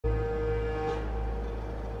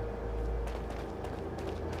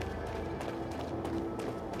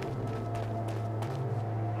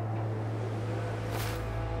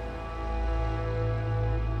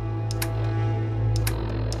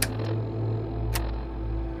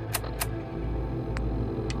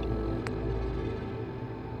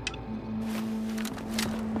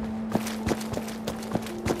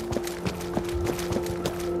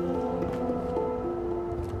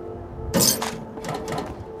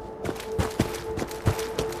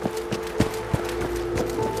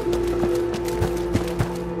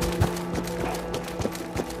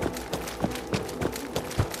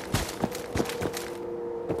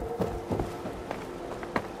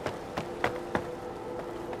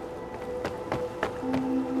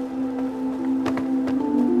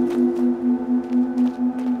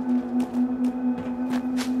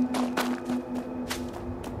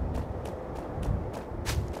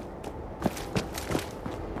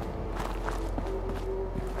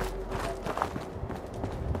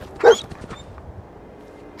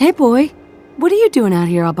Hey, boy. What are you doing out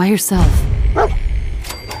here all by yourself?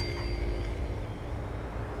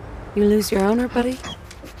 You lose your owner, buddy?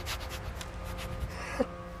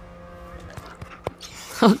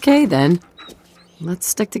 Okay, then. Let's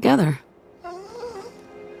stick together.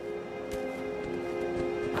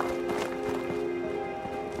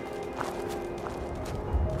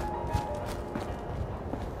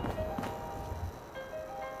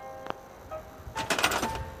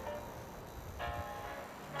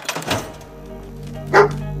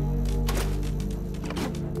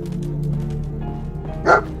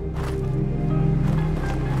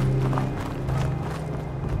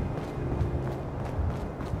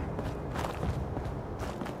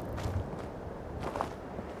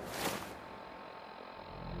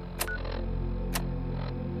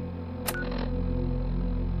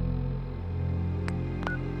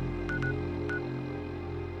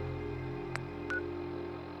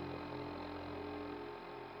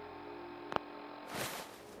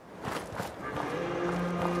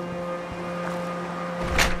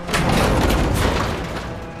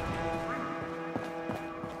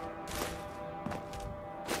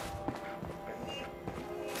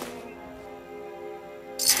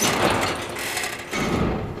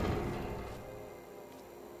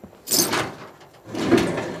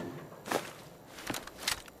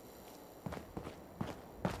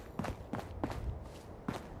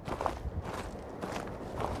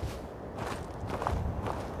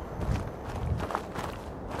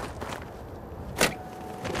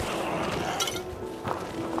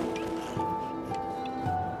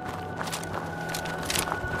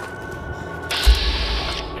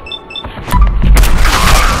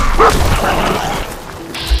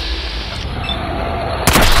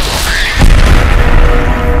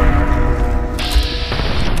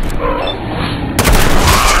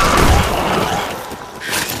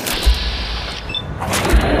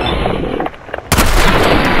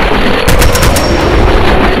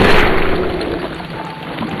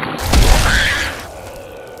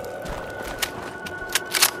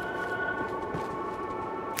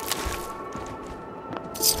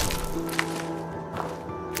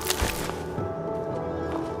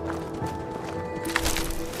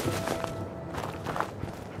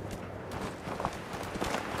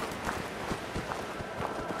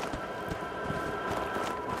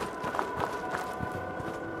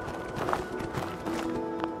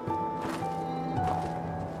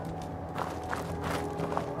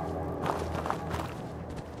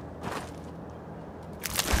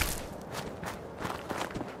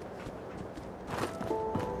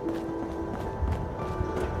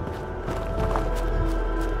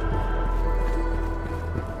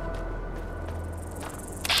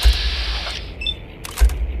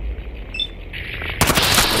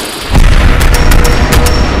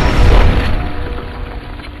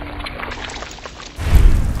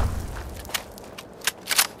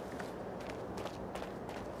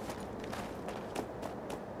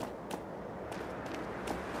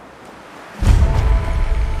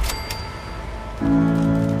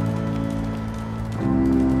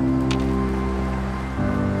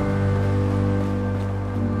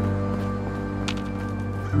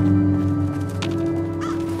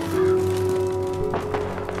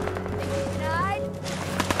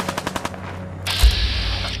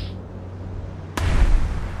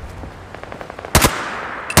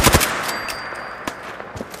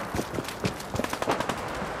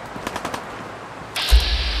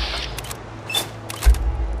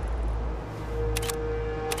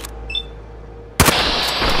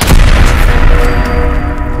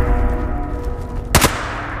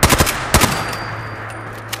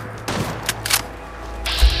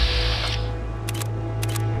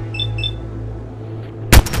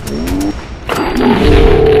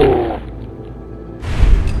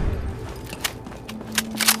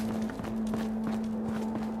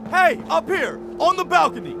 Hey, up here, on the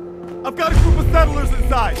balcony. I've got a group of settlers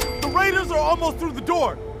inside. The raiders are almost through the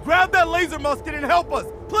door. Grab that laser musket and help us,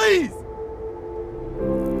 please!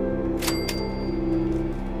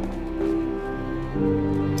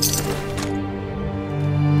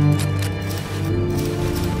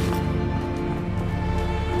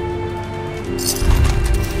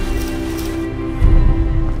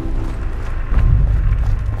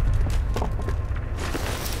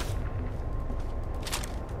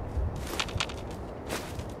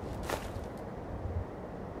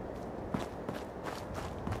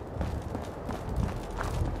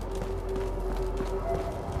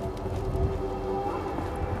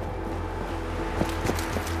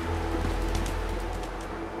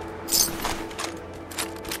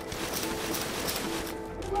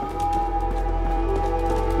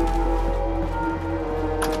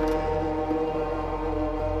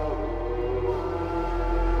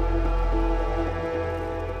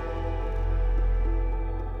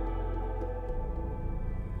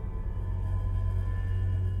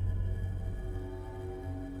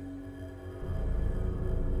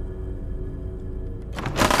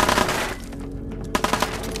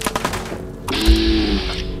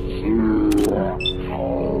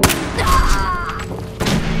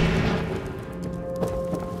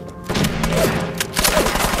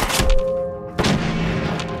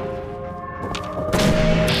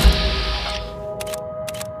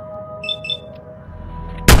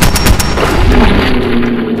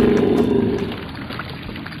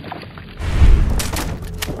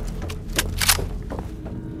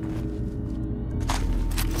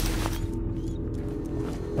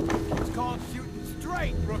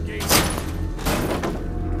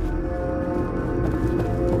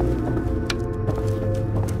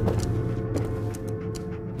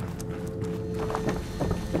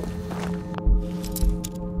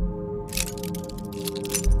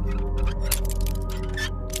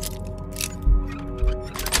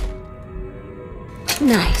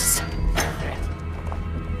 Nice.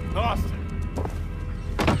 Awesome.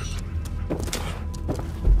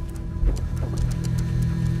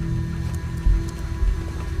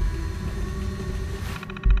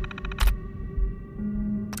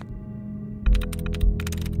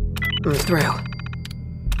 We're through.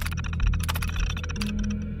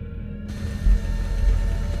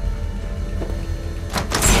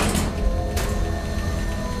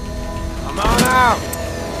 Come on out!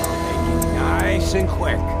 I'll make it nice and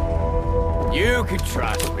quick. You can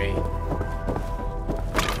trust me.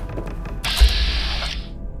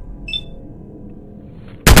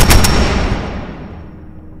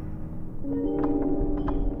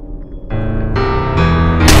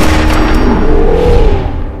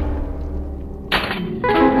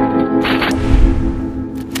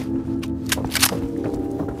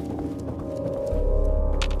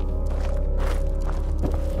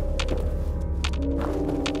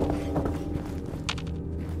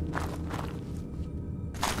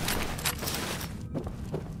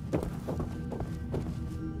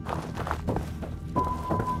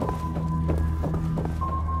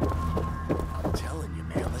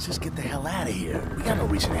 Let's just get the hell out of here. We got no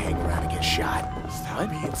reason to hang around and get shot. Stop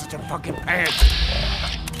being such a fucking pansy.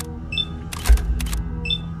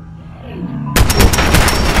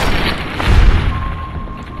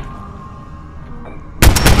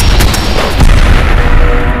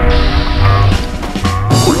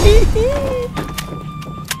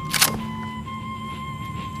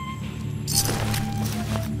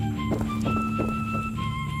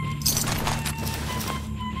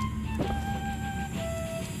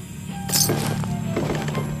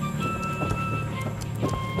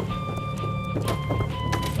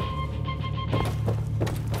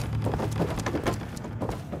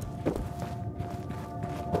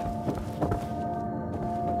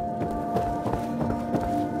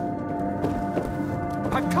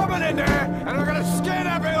 I'm coming in there, and I'm gonna skin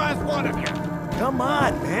every last one of you! Come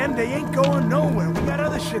on, man. They ain't going nowhere. We got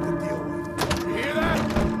other shit to deal with. You hear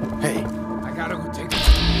that? Hey, I gotta go take a...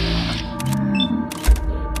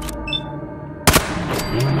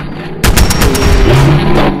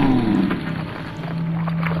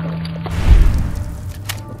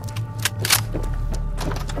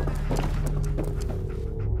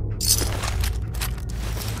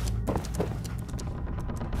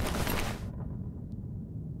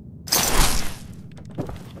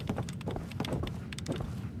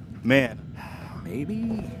 Man.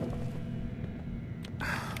 Maybe?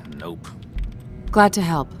 Nope. Glad to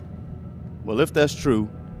help. Well, if that's true,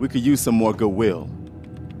 we could use some more goodwill.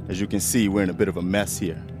 As you can see, we're in a bit of a mess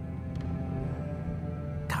here.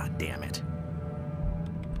 God damn it.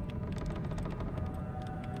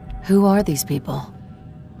 Who are these people?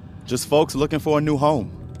 Just folks looking for a new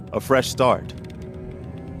home, a fresh start.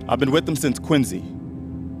 I've been with them since Quincy.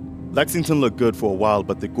 Lexington looked good for a while,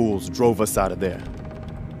 but the ghouls drove us out of there.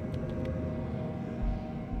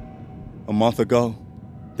 A month ago,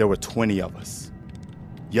 there were 20 of us.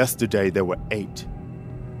 Yesterday, there were 8.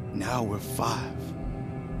 Now we're 5.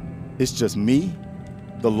 It's just me,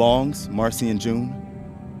 the Longs, Marcy and June.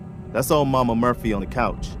 That's old Mama Murphy on the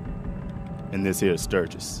couch. And this here is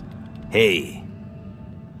Sturgis. Hey.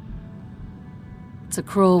 It's a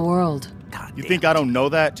cruel world. God You damn think it. I don't know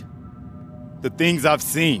that? The things I've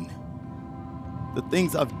seen. The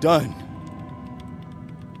things I've done.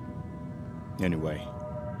 Anyway,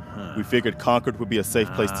 we figured Concord would be a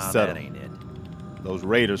safe place to settle. That ain't it. Those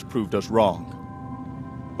raiders proved us wrong.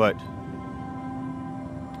 But,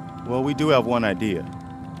 well, we do have one idea.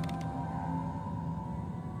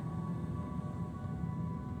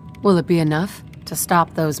 Will it be enough to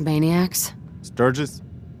stop those maniacs? Sturgis,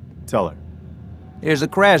 tell her. There's a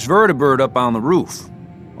crashed vertibird up on the roof.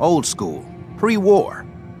 Old school, pre-war.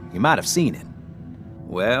 You might have seen it.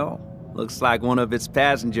 Well, looks like one of its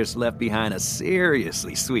passengers left behind a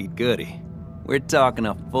seriously sweet goodie. We're talking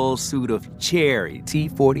a full suit of cherry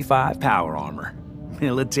T-45 power armor.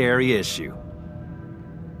 Military issue.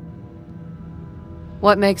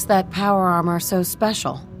 What makes that power armor so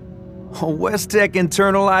special? A West-Tech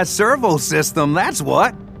internalized servo system, that's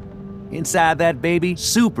what! Inside that baby,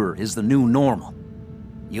 super is the new normal.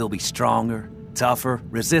 You'll be stronger, tougher,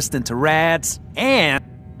 resistant to rads, and...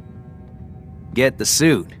 get the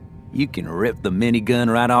suit. You can rip the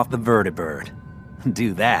minigun right off the vertibird.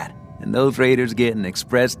 Do that, and those raiders get an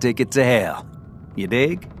express ticket to hell. You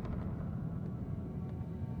dig?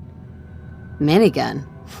 Minigun.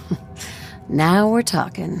 Now we're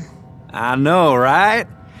talking. I know, right?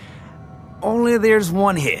 Only there's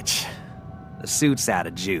one hitch. The suit's out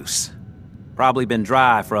of juice. Probably been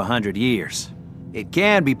dry for 100 years. It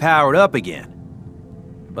can be powered up again.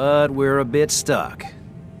 But we're a bit stuck.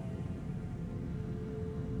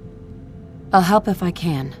 I'll help if I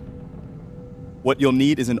can. What you'll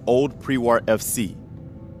need is an old pre-war FC,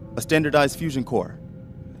 a standardized fusion core,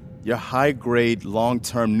 your high-grade,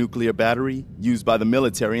 long-term nuclear battery used by the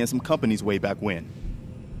military and some companies way back when.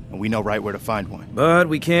 And we know right where to find one. But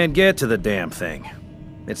we can't get to the damn thing.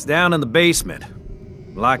 It's down in the basement,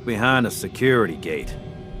 locked behind a security gate.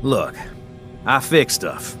 Look, I fix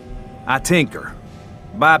stuff. I tinker.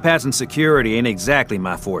 Bypassing security ain't exactly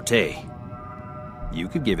my forte. You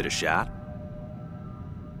could give it a shot.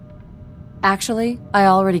 Actually, I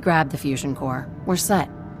already grabbed the fusion core. We're set.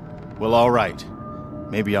 Well, all right.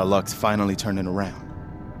 Maybe our luck's finally turning around.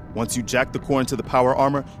 Once you jack the core into the power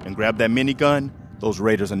armor and grab that minigun, those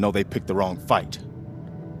raiders will know they picked the wrong fight.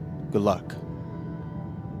 Good luck.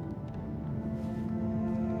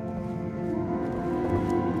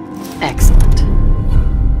 Excellent.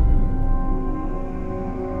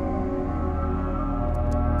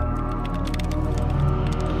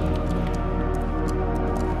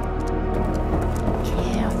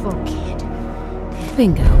 Careful, kid.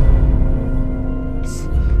 Bingo.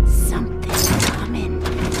 Something's coming.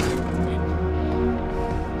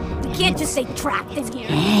 We can't just stay trapped in here.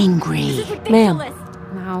 Angry. This is ridiculous.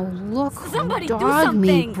 Ma'am. Now look Somebody who do dog meat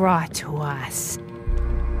something. brought to us.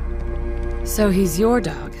 So he's your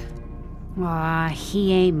dog. Aw,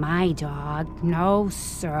 he ain't my dog. No,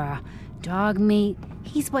 sir. Dog meat,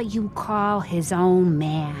 he's what you call his own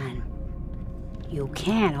man. You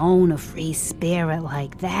can't own a free spirit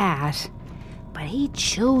like that. But he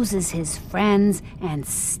chooses his friends and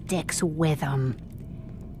sticks with them.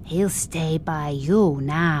 He'll stay by you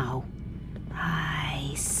now.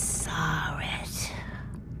 I saw it.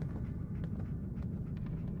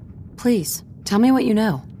 Please, tell me what you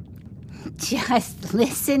know. Just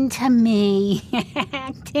listen to me,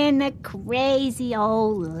 acting a crazy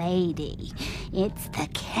old lady. It's the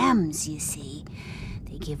chems, you see.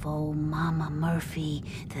 They give old Mama Murphy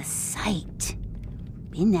the sight.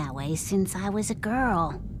 Been that way since I was a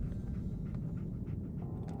girl.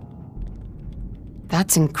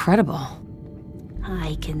 That's incredible.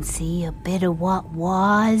 I can see a bit of what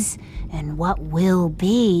was and what will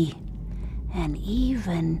be, and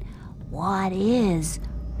even what is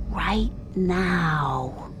right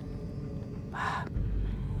now.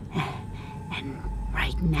 And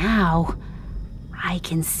right now, I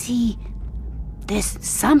can see there's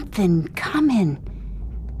something coming,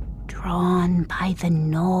 drawn by the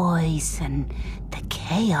noise and the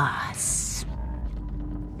chaos.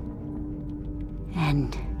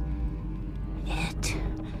 And it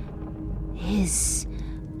is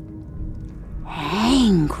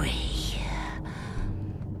angry.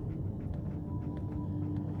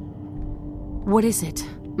 What is it?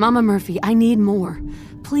 Mama Murphy, I need more.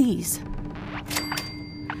 Please.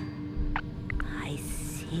 I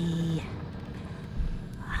see.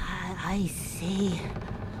 I see.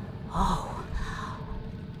 Oh.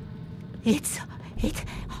 It's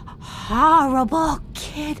horrible,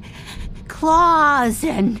 kid. Claws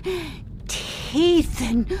and teeth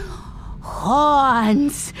and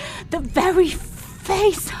horns. The very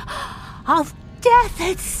face of death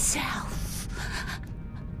itself.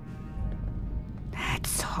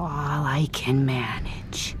 That's all I can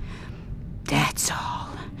manage. That's all.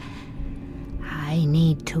 I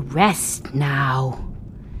need to rest now.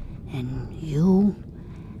 And you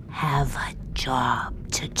have a job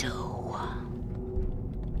to do.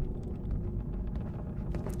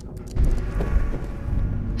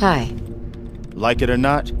 Hi. Like it or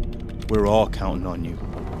not, we're all counting on you.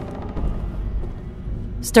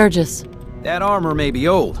 Sturgis. That armor may be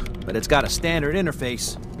old, but it's got a standard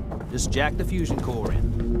interface. Just jack the fusion core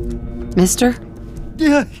in. Mister?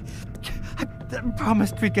 Yeah, I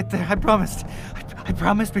promised we'd get there. I promised. I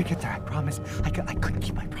promised we'd get there. I promised. I couldn't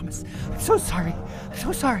keep my promise. I'm so sorry. I'm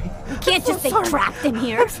so sorry. We can't just stay trapped in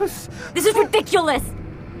here. I'm so This is ridiculous.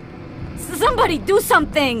 Somebody do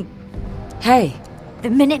something. Hey. The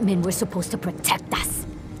Minutemen were supposed to protect us.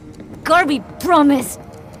 Garvey promised.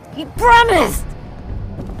 He promised.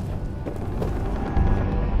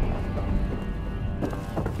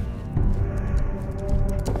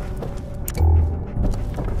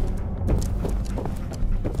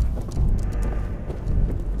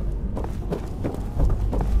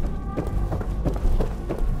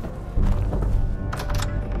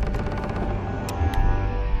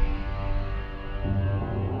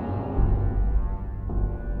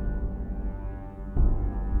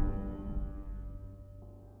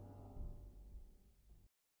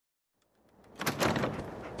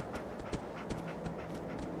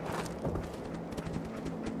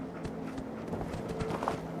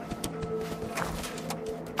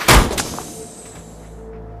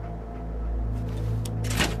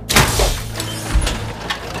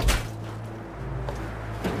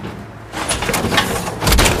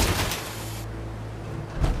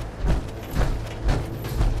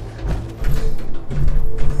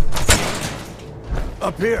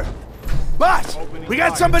 Up here. Boss! We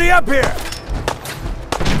got somebody up here!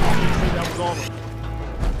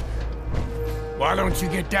 Why don't you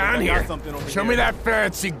get down here? Show me that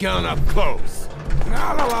fancy gun up close.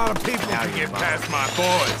 Not a lot of people can get past my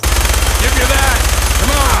boys. Give you that! Come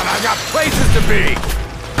on, I got places to be!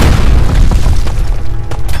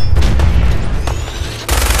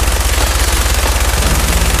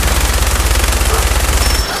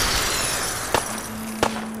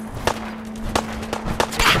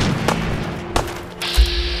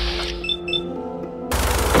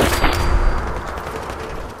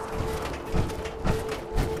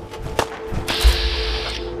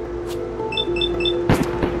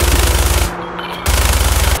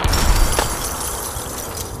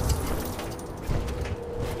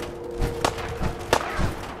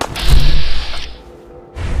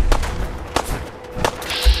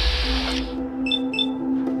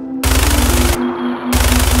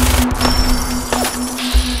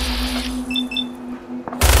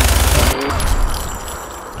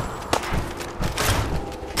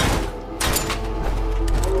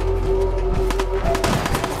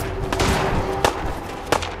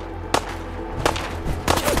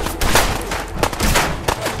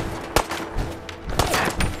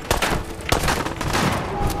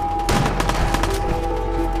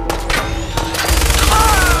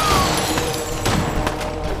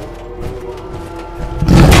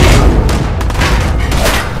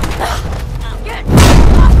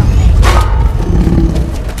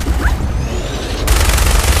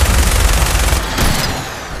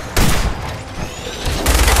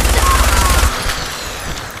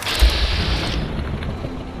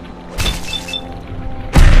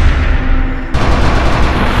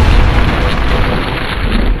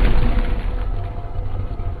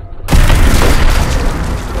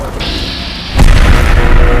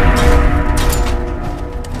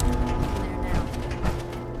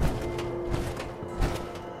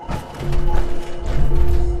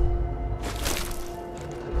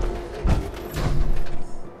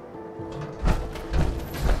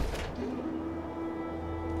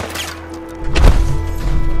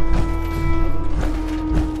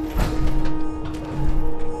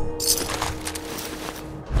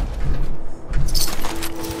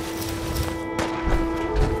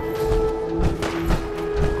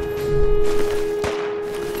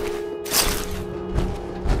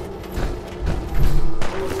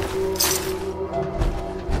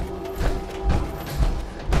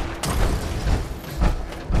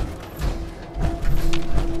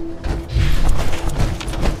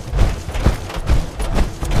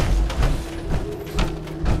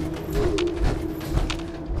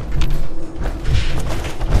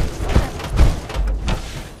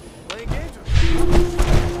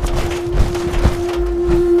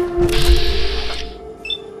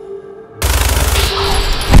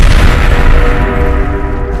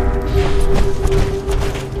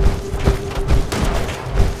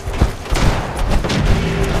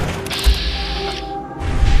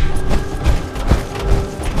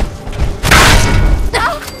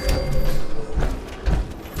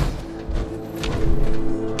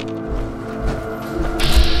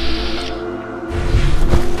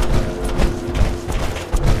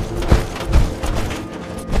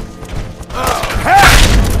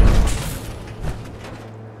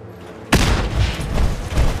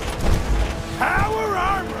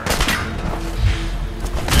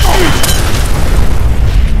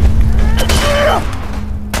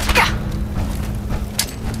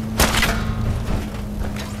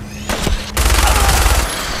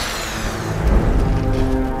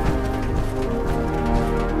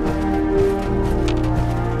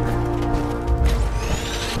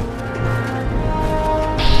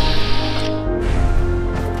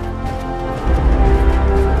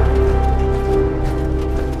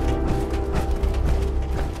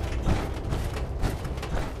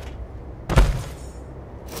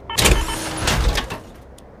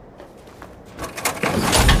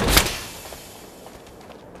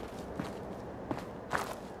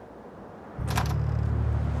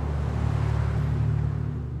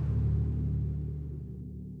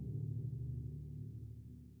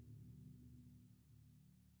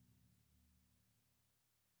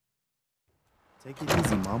 Take it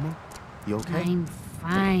easy, Mama. You okay? I'm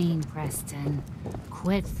fine, Preston.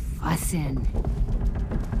 Quit fussing.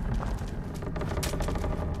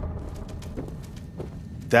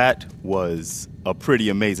 That was a pretty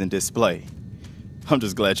amazing display. I'm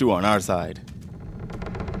just glad you are on our side.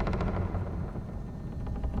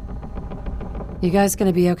 You guys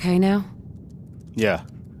gonna be okay now? Yeah,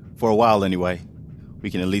 for a while anyway. We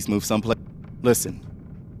can at least move someplace. Listen,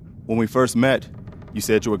 when we first met, you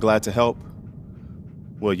said you were glad to help.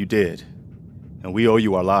 Well, you did. And we owe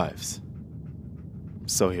you our lives.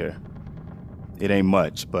 So here. It ain't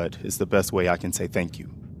much, but it's the best way I can say thank you.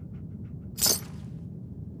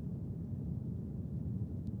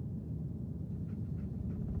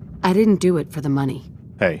 I didn't do it for the money.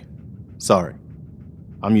 Hey, sorry.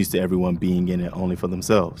 I'm used to everyone being in it only for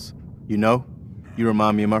themselves. You know, you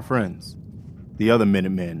remind me of my friends. The other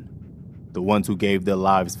Minutemen. The ones who gave their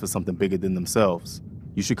lives for something bigger than themselves.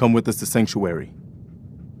 You should come with us to Sanctuary.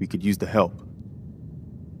 We could use the help.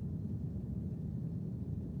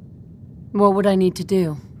 What would I need to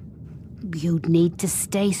do? You'd need to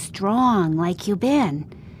stay strong like you've been.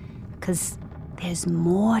 'Cause there's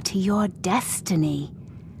more to your destiny.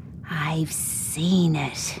 I've seen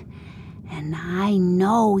it. And I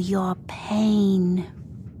know your pain.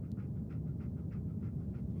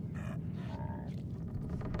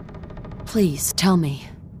 Please, tell me.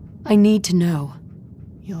 I need to know.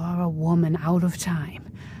 You're a woman out of time,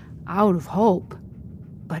 out of hope.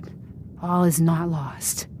 But all is not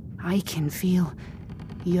lost. I can feel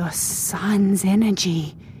your son's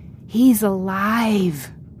energy. He's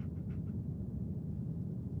alive.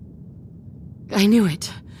 I knew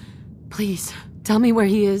it. Please, tell me where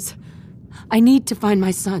he is. I need to find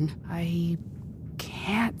my son. I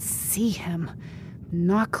can't see him.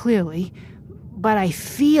 Not clearly. But I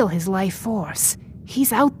feel his life force.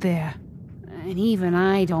 He's out there. And even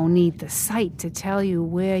I don't need the sight to tell you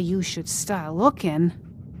where you should start looking.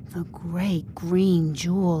 The great green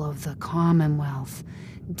jewel of the Commonwealth.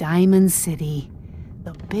 Diamond City.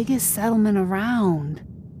 The biggest settlement around.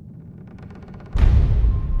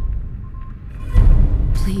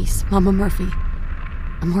 Please, Mama Murphy.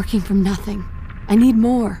 I'm working from nothing. I need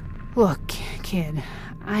more. Look, kid,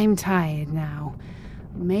 I'm tired now.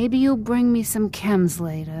 Maybe you'll bring me some chems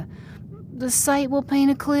later. The sight will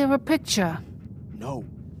paint a clearer picture. No.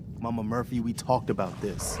 Mama Murphy, we talked about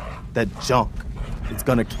this. That junk. It's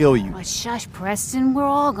gonna kill you. Oh, shush, Preston. We're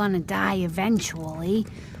all gonna die eventually.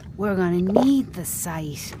 We're gonna need the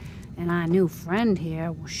sight. And our new friend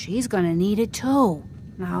here, well, she's gonna need it too.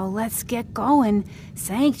 Now let's get going.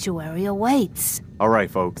 Sanctuary awaits. All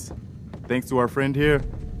right, folks. Thanks to our friend here,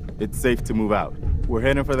 it's safe to move out. We're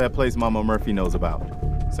heading for that place Mama Murphy knows about.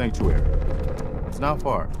 Sanctuary. It's not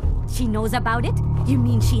far. She knows about it? You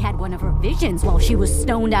mean she had one of her visions while she was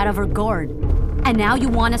stoned out of her gourd? And now you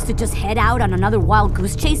want us to just head out on another wild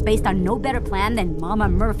goose chase based on no better plan than Mama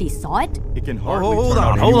Murphy saw it? It can hardly turn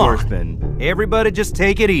out any worse than... Everybody just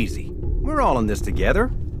take it easy. We're all in this together,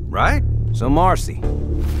 right? So Marcy,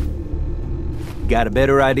 got a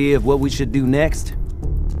better idea of what we should do next?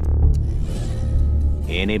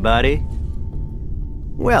 Anybody?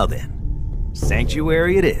 Well then,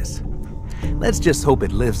 Sanctuary it is. Let's just hope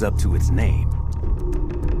it lives up to its name.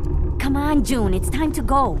 Come on, June, it's time to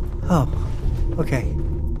go. Oh, okay.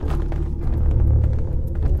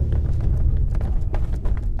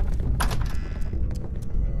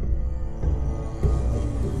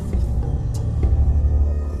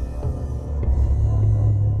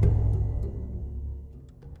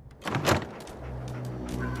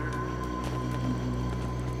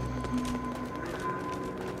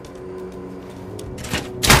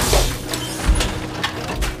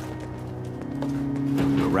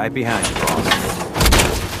 Right behind you, boss.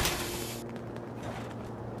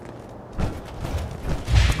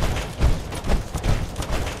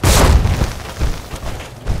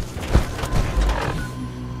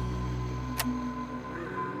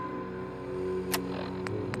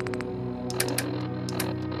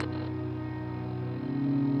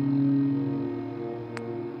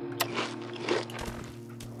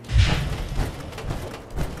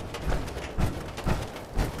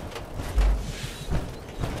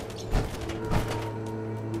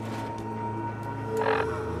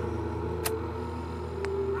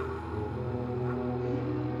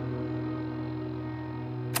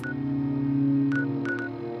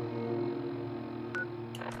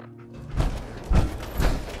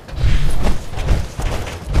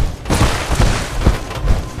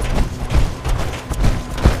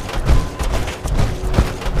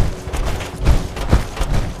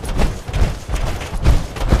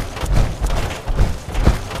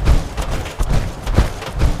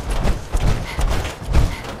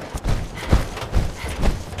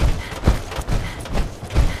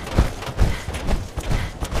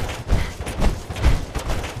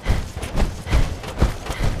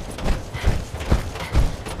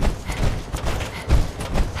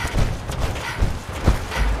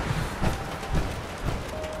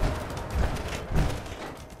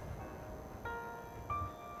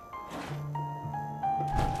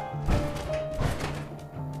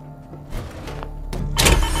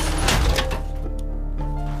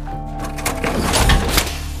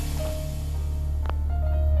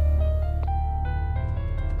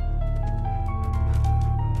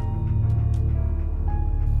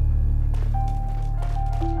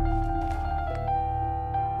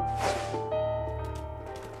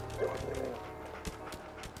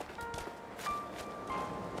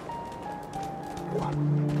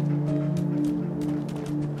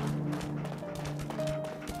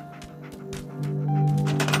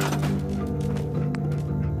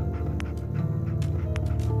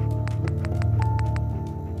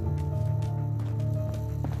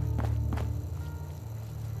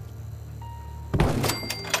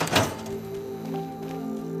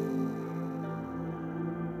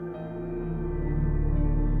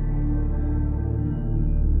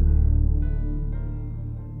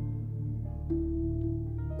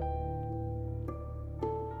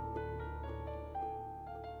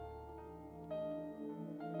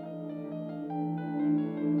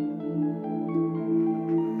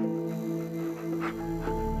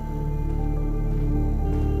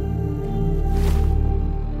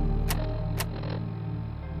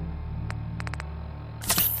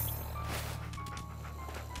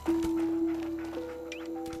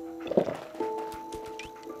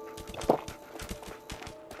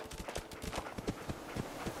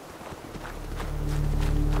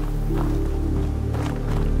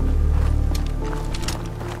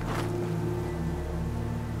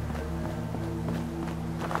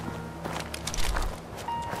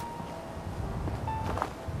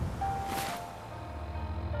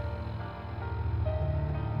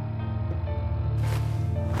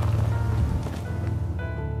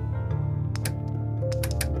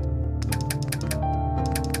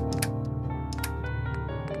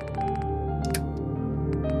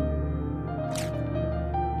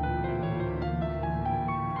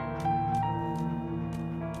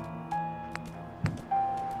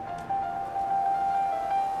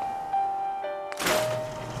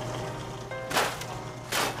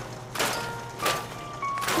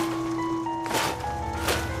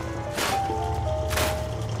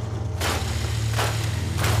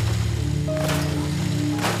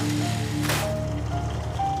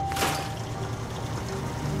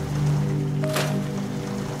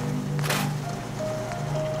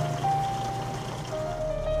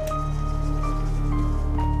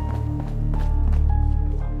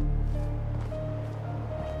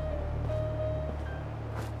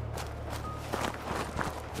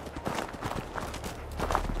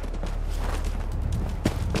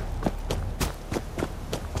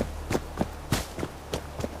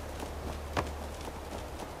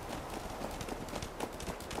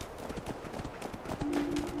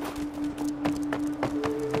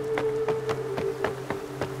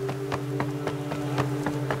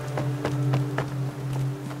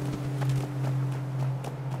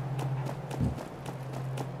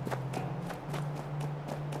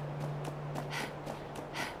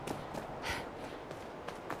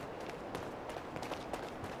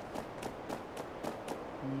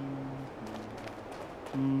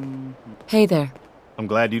 Hey there. I'm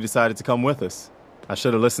glad you decided to come with us. I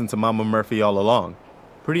should have listened to Mama Murphy all along.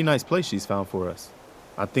 Pretty nice place she's found for us.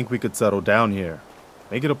 I think we could settle down here.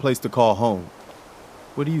 Make it a place to call home.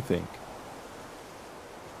 What do you think?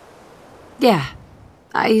 Yeah,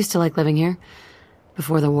 I used to like living here.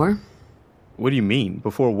 Before the war. What do you mean?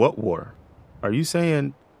 Before what war? Are you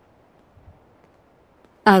saying...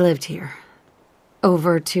 I lived here.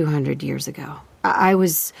 Over 200 years ago. I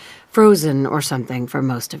was frozen or something for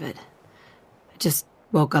most of it. I just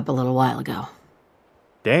woke up a little while ago.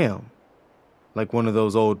 Damn. Like one of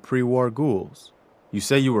those old pre-war ghouls. You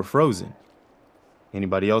say you were frozen.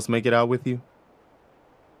 Anybody else make it out with you?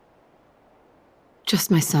 Just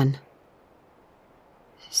my son.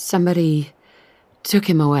 Somebody took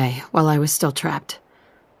him away while I was still trapped.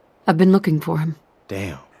 I've been looking for him.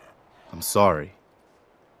 Damn. I'm sorry.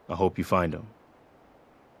 I hope you find him.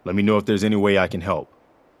 Let me know if there's any way I can help.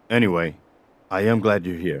 Anyway, I am glad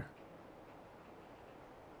you're here.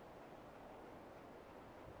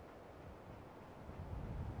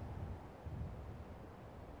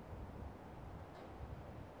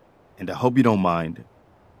 And I hope you don't mind,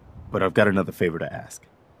 but I've got another favor to ask.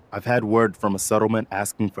 I've had word from a settlement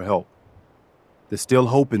asking for help. There's still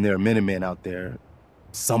hope and there are Minutemen out there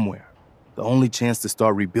somewhere. The only chance to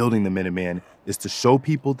start rebuilding the Minutemen is to show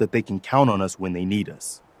people that they can count on us when they need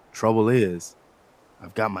us. Trouble is,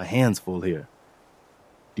 I've got my hands full here.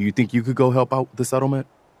 Do you think you could go help out the settlement?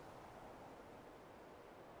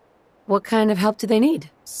 What kind of help do they need?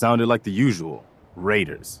 Sounded like the usual.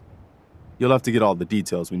 Raiders. You'll have to get all the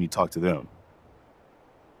details when you talk to them.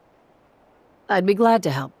 I'd be glad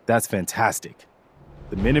to help. That's fantastic.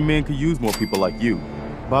 The Minutemen could use more people like you.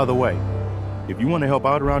 By the way, if you want to help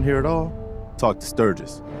out around here at all, talk to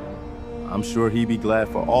Sturgis. I'm sure he'd be glad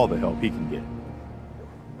for all the help he can get.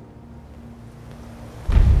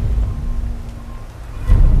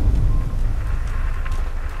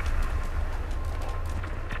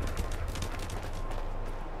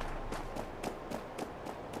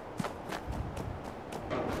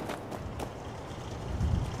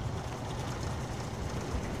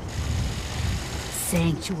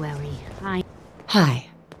 Sanctuary. Hi.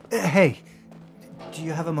 Hey, do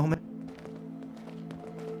you have a moment?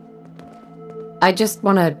 I just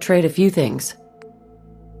want to trade a few things.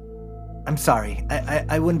 I'm sorry.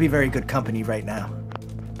 I wouldn't be very good company right now.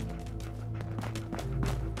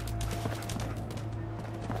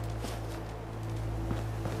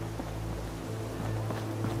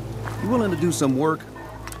 You willing to do some work?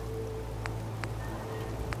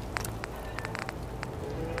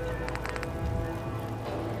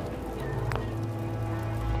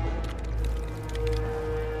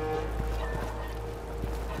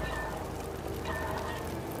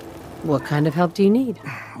 What kind of help do you need?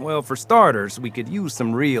 Well, for starters, we could use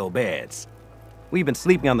some real beds. We've been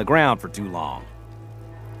sleeping on the ground for too long.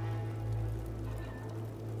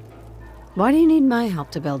 Why do you need my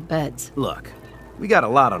help to build beds? Look, we got a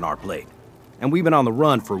lot on our plate, and we've been on the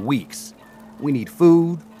run for weeks. We need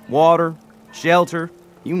food, water, shelter,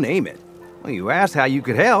 you name it. Well, you asked how you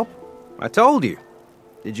could help. I told you.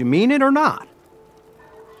 Did you mean it or not?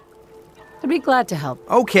 I'd be glad to help.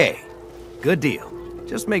 Okay, good deal.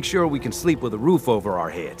 Just make sure we can sleep with a roof over our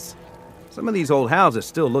heads. Some of these old houses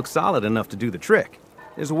still look solid enough to do the trick.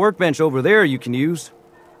 There's a workbench over there you can use.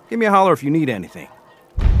 Give me a holler if you need anything.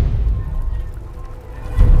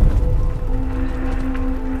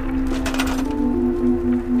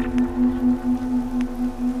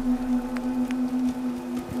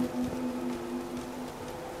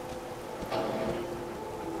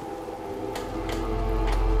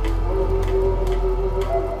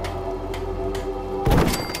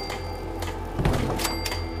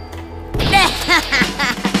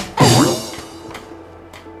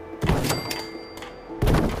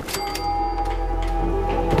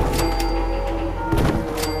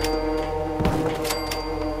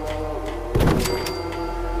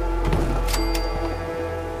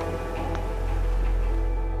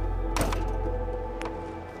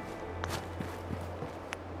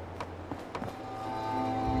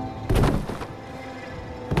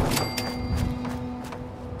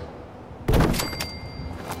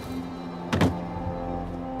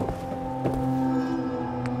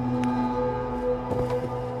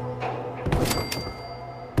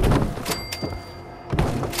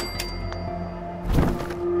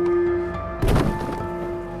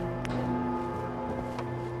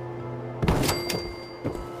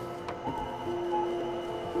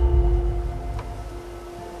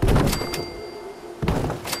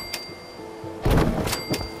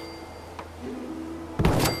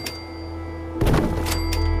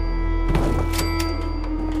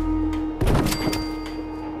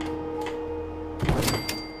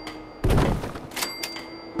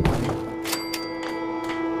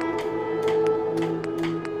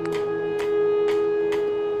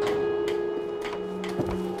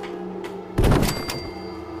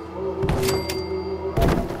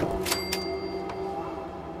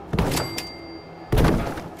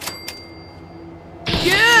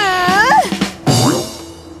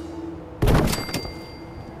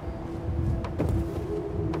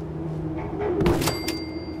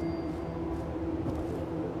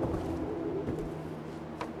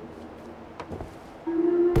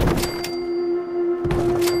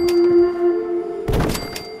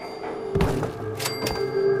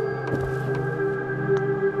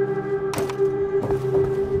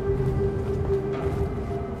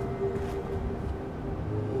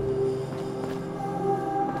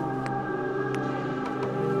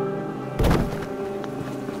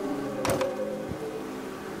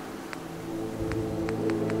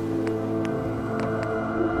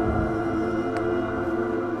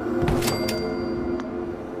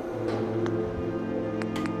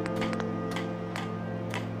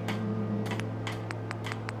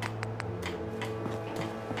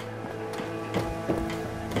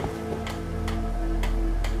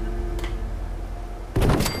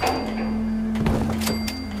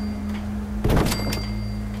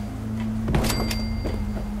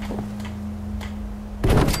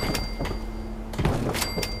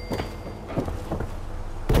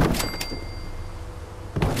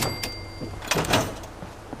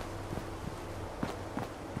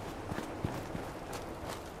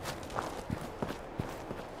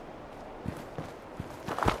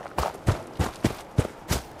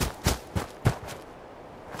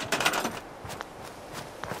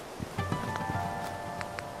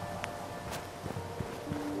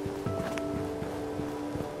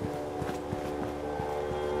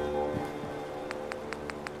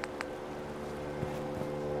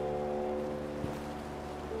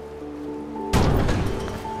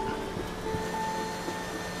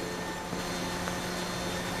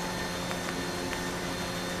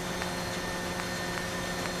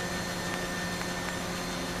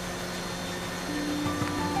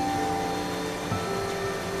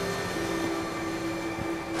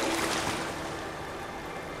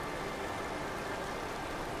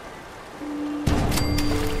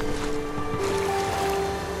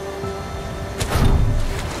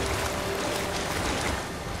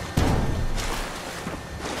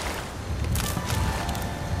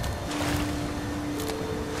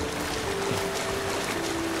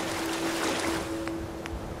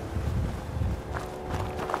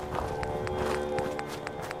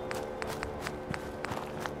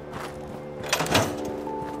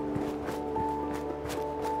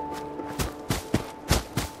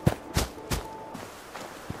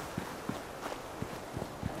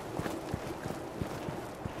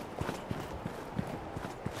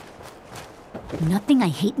 Nothing I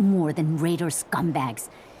hate more than raider scumbags.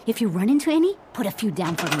 If you run into any, put a few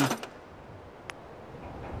down for me.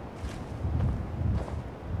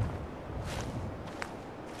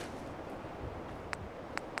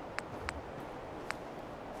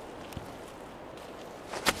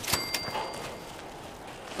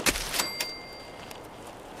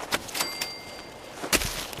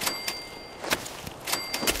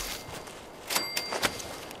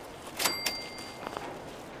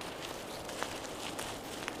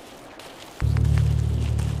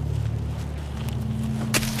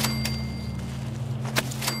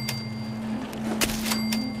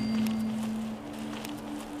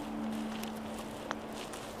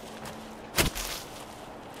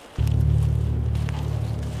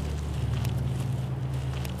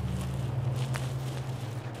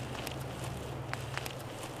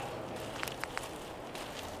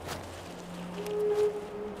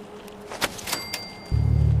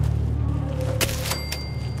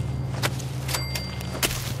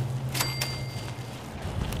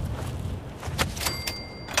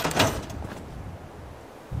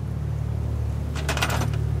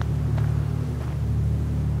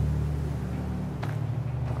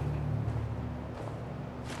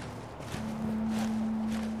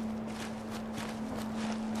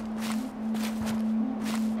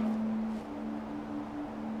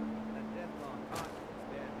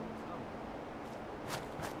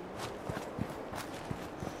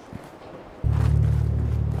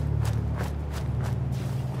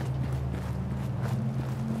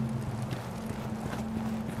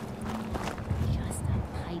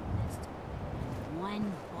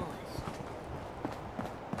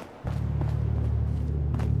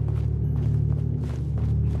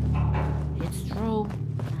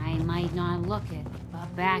 Look it,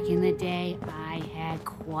 but back in the day, I had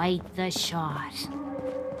quite the shot.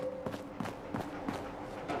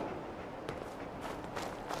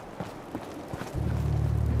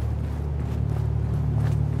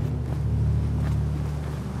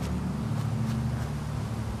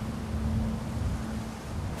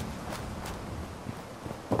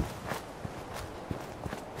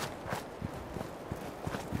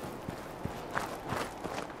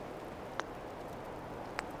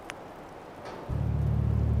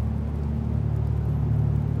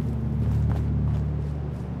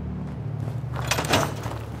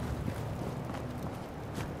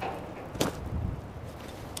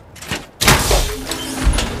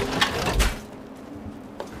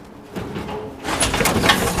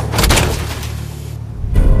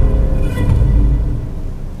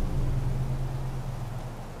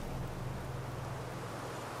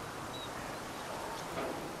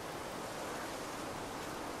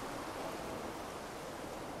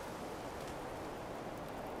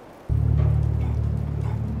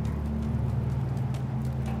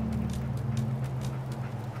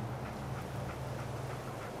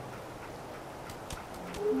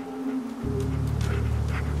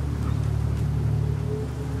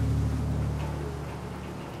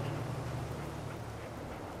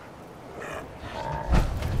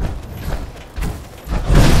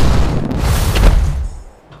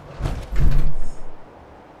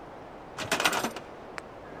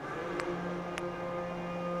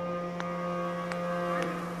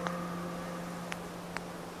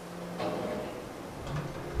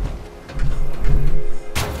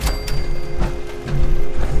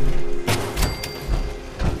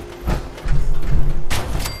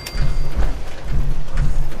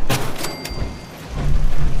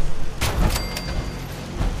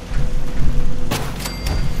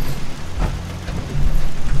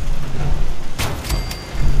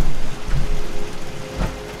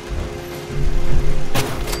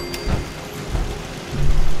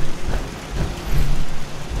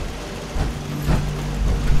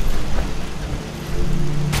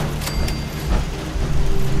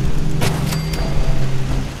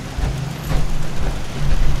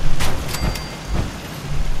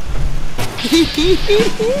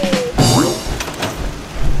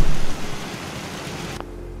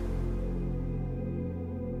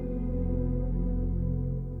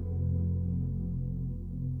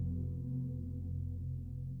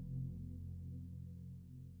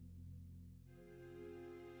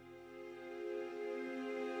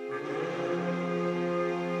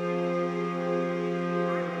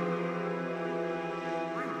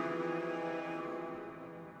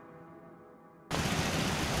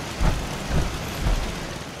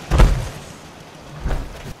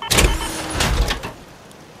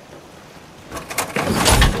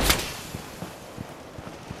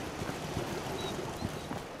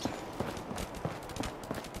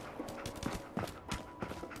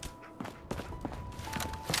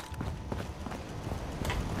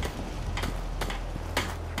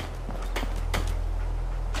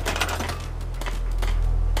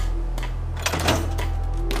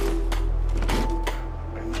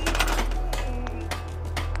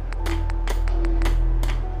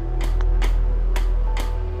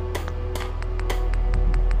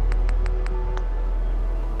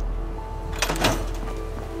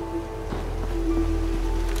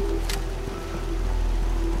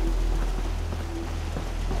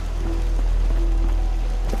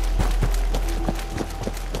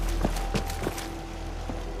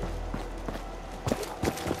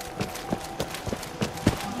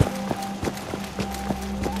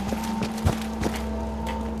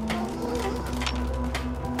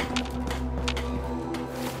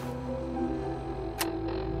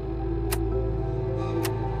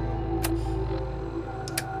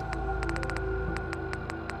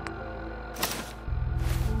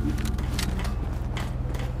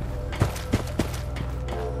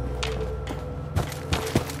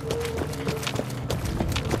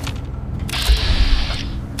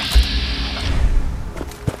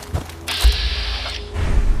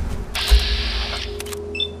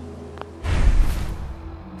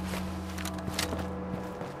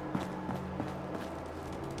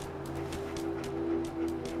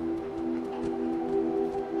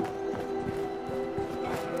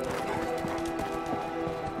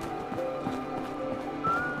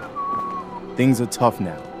 Things are tough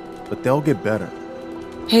now, but they'll get better.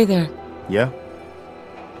 Hey there. Yeah?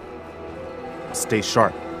 Stay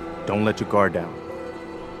sharp. Don't let your guard down.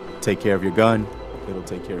 Take care of your gun. It'll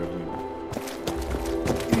take care of you.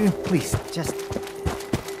 Please, just...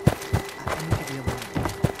 I need to be alone.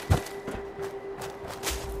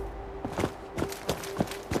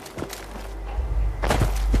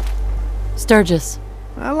 Sturgis.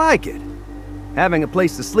 I like it. Having a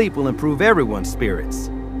place to sleep will improve everyone's spirits.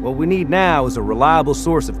 What we need now is a reliable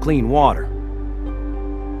source of clean water.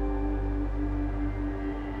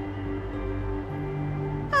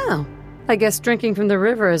 Oh, I guess drinking from the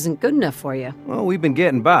river isn't good enough for you. Well, we've been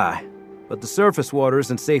getting by, but the surface water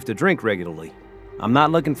isn't safe to drink regularly. I'm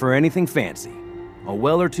not looking for anything fancy. A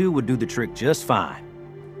well or two would do the trick just fine.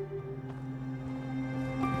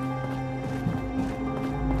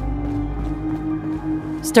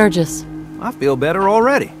 Sturgis. I feel better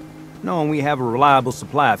already, knowing we have a reliable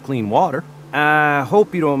supply of clean water. I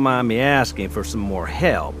hope you don't mind me asking for some more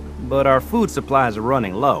help, but our food supplies are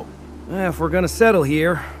running low. If we're gonna settle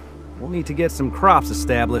here, we'll need to get some crops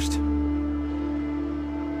established.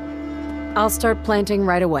 I'll start planting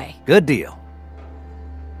right away. Good deal.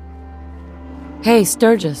 Hey,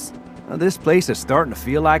 Sturgis. Now, this place is starting to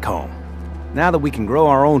feel like home. Now that we can grow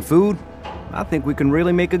our own food, I think we can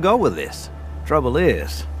really make a go with this. Trouble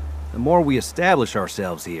is, the more we establish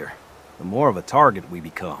ourselves here, the more of a target we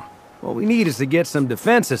become. What we need is to get some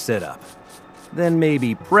defenses set up. Then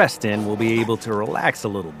maybe Preston will be able to relax a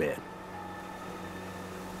little bit.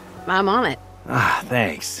 I'm on it. Ah,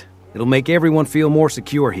 thanks. It'll make everyone feel more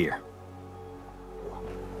secure here.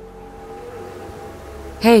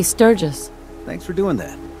 Hey, Sturgis. Thanks for doing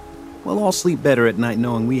that. We'll all sleep better at night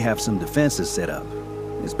knowing we have some defenses set up.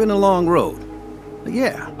 It's been a long road. But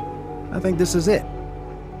yeah, I think this is it.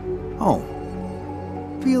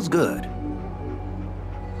 Home. Feels good.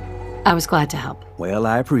 I was glad to help. Well,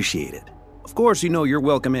 I appreciate it. Of course, you know you're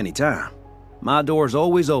welcome anytime. My door's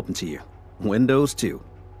always open to you. Windows, too.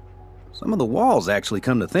 Some of the walls actually,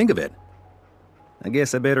 come to think of it. I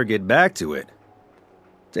guess I better get back to it.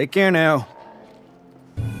 Take care now.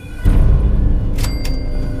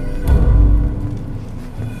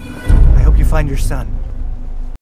 I hope you find your son.